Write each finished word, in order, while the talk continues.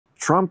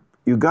Trump,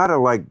 you got to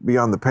like be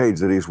on the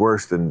page that he's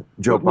worse than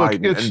Joe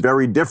Biden and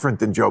very different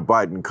than Joe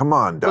Biden. Come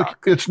on,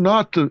 Doc.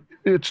 Look,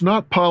 it's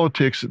not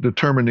politics that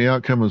determine the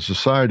outcome of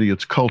society,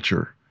 it's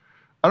culture.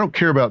 I don't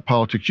care about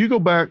politics. You go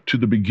back to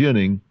the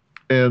beginning,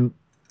 and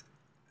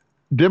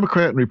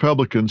Democrat and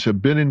Republicans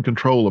have been in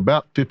control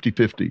about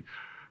 50-50.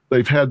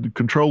 They've had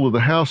control of the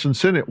House and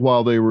Senate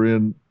while they were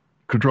in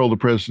control of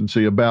the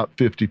presidency about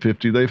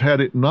 50-50. They've had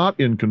it not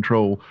in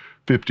control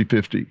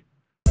 50-50.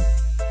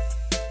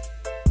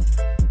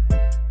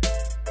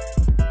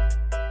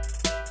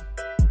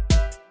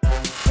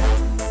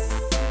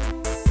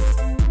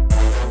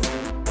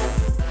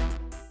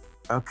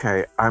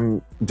 Okay,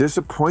 I'm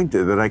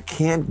disappointed that I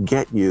can't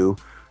get you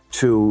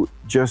to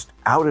just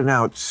out and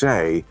out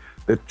say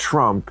that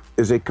Trump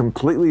is a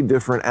completely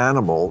different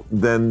animal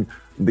than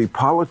the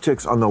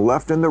politics on the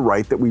left and the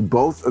right that we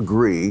both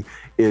agree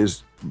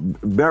is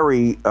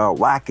very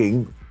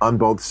lacking on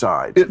both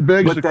sides. It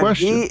begs but the that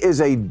question. He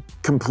is a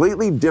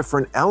completely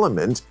different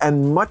element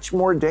and much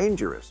more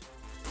dangerous.